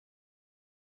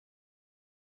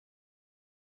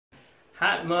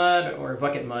Hot mud or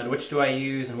bucket mud, which do I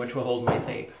use and which will hold my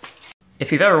tape?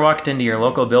 If you've ever walked into your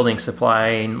local building supply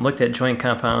and looked at joint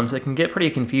compounds, it can get pretty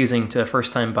confusing to a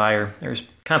first-time buyer. There's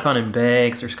compound in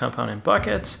bags, there's compound in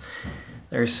buckets,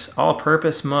 there's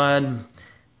all-purpose mud,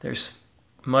 there's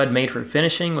mud made for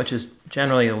finishing, which is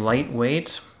generally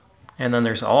lightweight, and then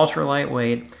there's ultra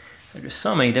lightweight. There's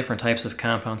so many different types of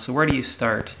compounds, so where do you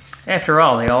start? After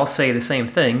all, they all say the same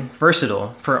thing, versatile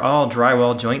for all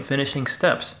drywall joint finishing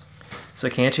steps. So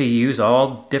can't you use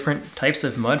all different types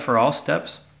of mud for all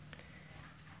steps?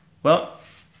 Well,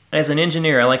 as an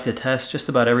engineer, I like to test just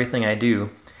about everything I do.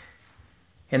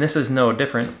 And this is no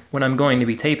different. When I'm going to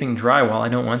be taping drywall, I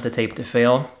don't want the tape to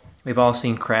fail. We've all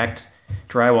seen cracked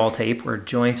drywall tape where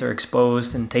joints are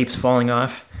exposed and tape's falling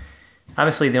off.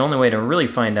 Obviously, the only way to really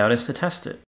find out is to test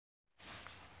it.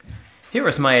 Here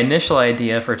was my initial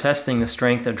idea for testing the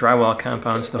strength of drywall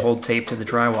compounds to hold tape to the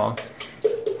drywall.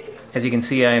 As you can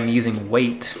see, I am using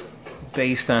weight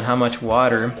based on how much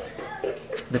water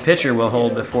the pitcher will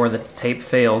hold before the tape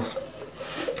fails.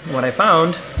 What I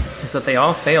found is that they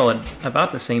all fail at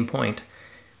about the same point.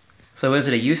 So is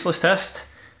it a useless test?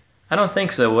 I don't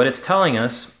think so. What it's telling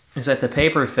us is that the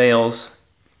paper fails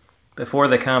before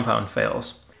the compound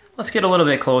fails. Let's get a little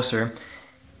bit closer.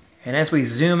 And as we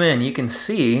zoom in, you can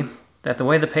see that the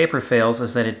way the paper fails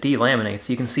is that it delaminates.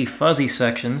 You can see fuzzy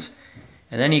sections,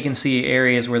 and then you can see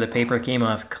areas where the paper came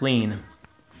off clean.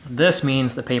 This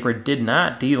means the paper did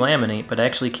not delaminate, but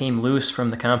actually came loose from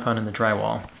the compound in the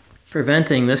drywall.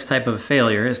 Preventing this type of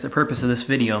failure is the purpose of this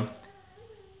video.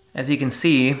 As you can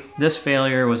see, this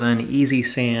failure was on Easy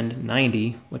Sand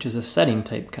 90, which is a setting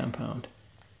type compound.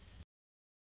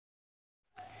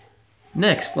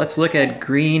 Next, let's look at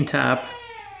Green Top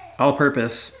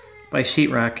All-Purpose by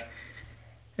Sheetrock.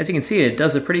 As you can see, it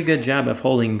does a pretty good job of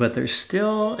holding, but there's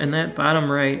still, in that bottom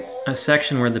right, a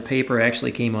section where the paper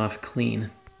actually came off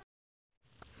clean.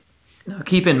 Now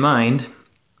keep in mind,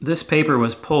 this paper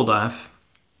was pulled off.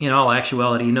 In all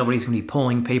actuality, nobody's going to be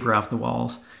pulling paper off the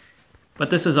walls. But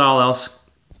this is all else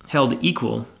held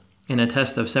equal in a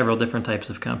test of several different types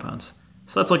of compounds.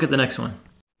 So let's look at the next one.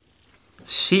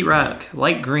 Sheetrock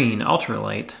Light Green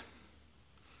Ultralight.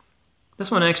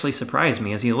 This one actually surprised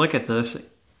me. As you look at this,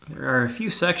 there are a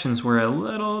few sections where a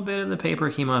little bit of the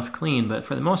paper came off clean, but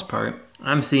for the most part,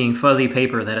 I'm seeing fuzzy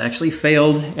paper that actually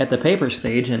failed at the paper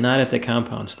stage and not at the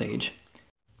compound stage.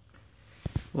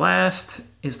 Last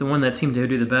is the one that seemed to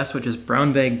do the best, which is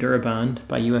Brown Bag DuraBond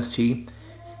by USG.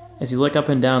 As you look up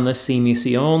and down this seam, you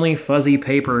see only fuzzy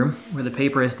paper. Where the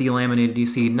paper is delaminated, you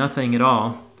see nothing at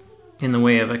all in the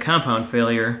way of a compound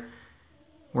failure,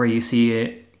 where you see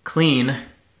a clean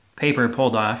paper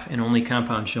pulled off and only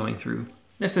compound showing through.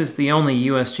 This is the only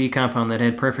USG compound that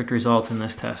had perfect results in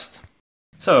this test.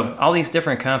 So, all these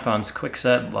different compounds,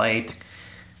 quickset, light,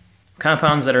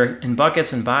 compounds that are in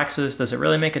buckets and boxes, does it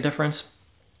really make a difference?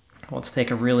 Well, let's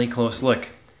take a really close look.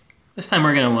 This time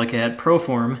we're going to look at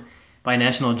Proform by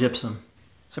National Gypsum.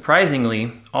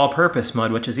 Surprisingly, all-purpose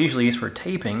mud, which is usually used for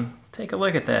taping, take a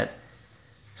look at that.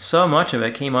 So much of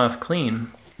it came off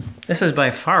clean. This is by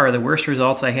far the worst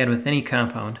results I had with any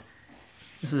compound.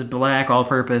 This is black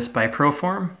all-purpose by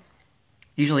Proform.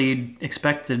 Usually you'd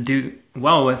expect to do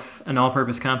well with an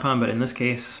all-purpose compound, but in this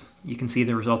case, you can see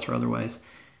the results are otherwise.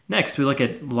 Next, we look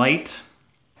at light,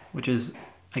 which is,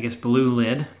 I guess, blue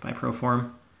lid by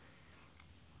Proform.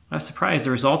 I was surprised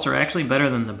the results are actually better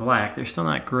than the black. They're still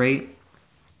not great.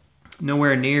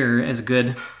 Nowhere near as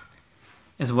good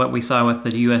as what we saw with the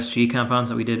USG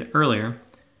compounds that we did earlier.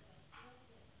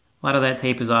 A lot of that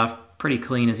tape is off pretty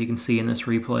clean, as you can see in this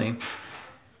replay.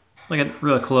 Look at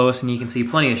real close and you can see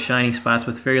plenty of shiny spots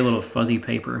with very little fuzzy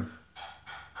paper.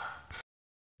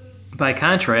 By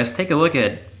contrast, take a look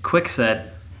at Quickset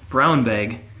Brown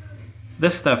Bag.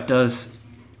 This stuff does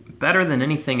better than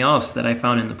anything else that I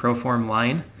found in the Proform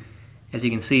line. As you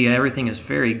can see, everything is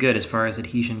very good as far as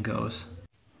adhesion goes.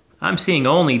 I'm seeing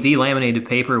only delaminated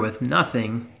paper with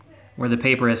nothing where the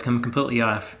paper has come completely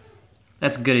off.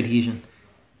 That's good adhesion.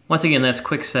 Once again, that's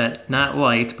Quickset, not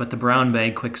light, but the Brown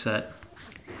Bag Quickset.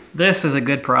 This is a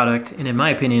good product, and in my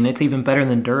opinion, it's even better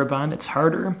than DuraBond. It's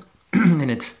harder, and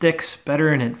it sticks better,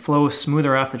 and it flows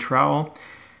smoother off the trowel.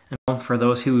 And for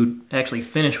those who actually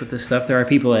finish with this stuff, there are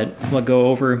people that will go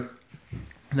over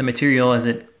the material as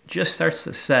it just starts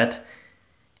to set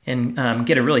and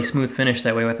get a really smooth finish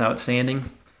that way without sanding.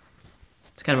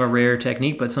 It's kind of a rare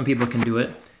technique, but some people can do it.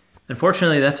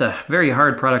 Unfortunately, that's a very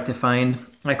hard product to find.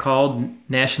 I called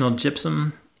National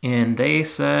Gypsum, and they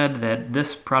said that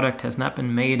this product has not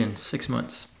been made in 6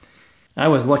 months. I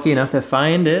was lucky enough to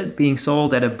find it being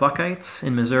sold at a Buckeyes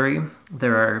in Missouri.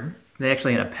 They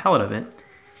actually had a pallet of it.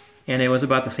 and it was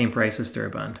about the same price as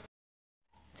DuraBond.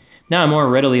 Now a more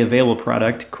readily available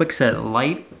product, Kwikset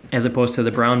Light, as opposed to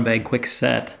the brown bag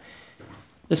Kwikset.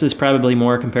 This is probably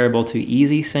more comparable to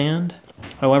Easy Sand.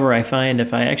 However, I find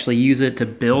if I actually use it to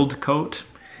build coat,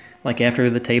 like after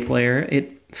the tape layer,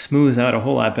 it smooths out a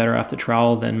whole lot better off the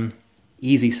trowel than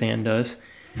Easy Sand does.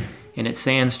 And it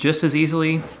sands just as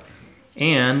easily.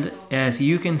 And as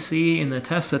you can see in the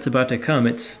test that's about to come,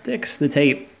 it sticks the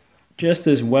tape just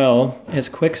as well as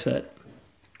Kwikset.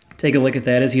 Take a look at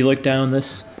that. As you look down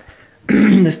this,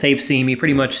 this tape seam, you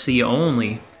pretty much see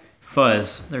only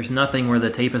fuzz. There's nothing where the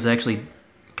tape has actually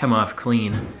come off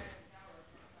clean.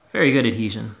 Very good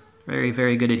adhesion. Very,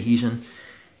 very good adhesion.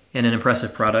 And an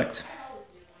impressive product.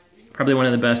 Probably one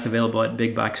of the best available at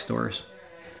big box stores.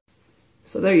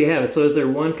 So there you have it. So is there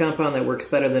one compound that works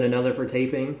better than another for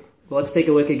taping? Well, let's take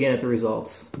a look again at the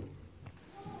results.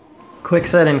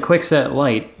 Kwikset and Kwikset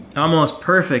Light. Almost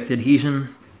perfect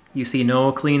adhesion. You see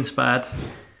no clean spots.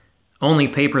 Only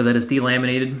paper that is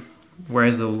delaminated,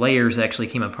 whereas the layers actually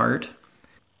came apart.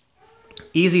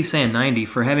 Easy Sand 90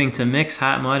 for having to mix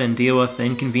hot mud and deal with the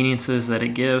inconveniences that it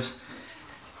gives.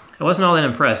 I wasn't all that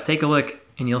impressed. Take a look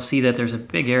and you'll see that there's a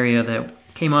big area that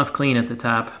came off clean at the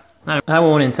top. I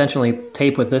won't intentionally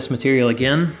tape with this material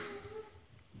again.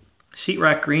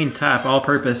 Sheetrock Green Top,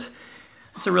 all-purpose.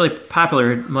 It's a really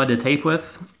popular mud to tape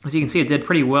with. As you can see, it did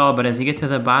pretty well, but as you get to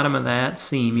the bottom of that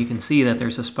seam, you can see that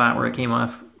there's a spot where it came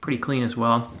off pretty clean as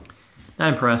well.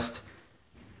 Not impressed.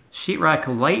 Sheetrock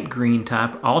Light Green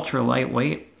Top, ultra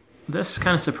lightweight. This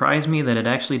kind of surprised me that it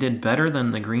actually did better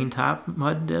than the green top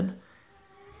mud did.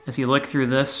 As you look through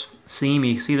this seam,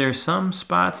 you see there's some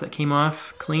spots that came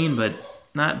off clean, but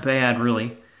not bad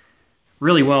really.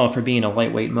 Really well for being a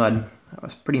lightweight mud. I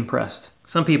was pretty impressed.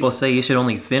 Some people say you should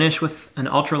only finish with an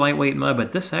ultra lightweight mud,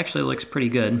 but this actually looks pretty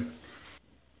good.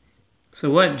 So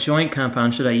what joint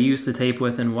compound should I use to tape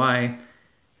with and why?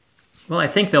 Well, I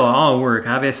think they'll all work.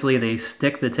 Obviously, they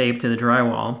stick the tape to the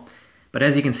drywall, but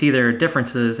as you can see, there are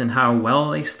differences in how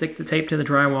well they stick the tape to the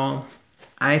drywall.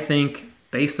 I think,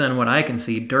 based on what I can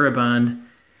see, DuraBond,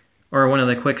 or one of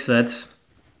the Kwiksets,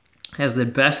 has the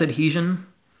best adhesion.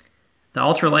 The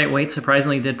ultra lightweight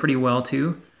surprisingly did pretty well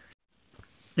too.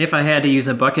 If I had to use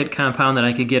a bucket compound that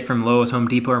I could get from Lowe's, Home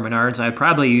Depot, or Menards, I'd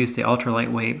probably use the ultra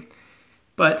lightweight.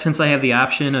 But since I have the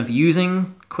option of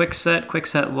using Kwikset,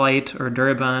 Kwikset Light, or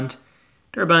DuraBond,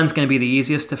 DuraBond's going to be the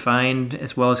easiest to find,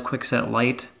 as well as Kwikset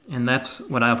Light, and that's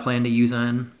what I'll plan to use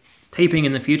on taping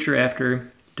in the future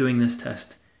after doing this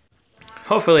test.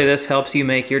 Hopefully this helps you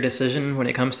make your decision when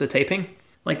it comes to taping.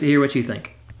 I'd like to hear what you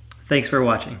think. Thanks for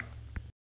watching.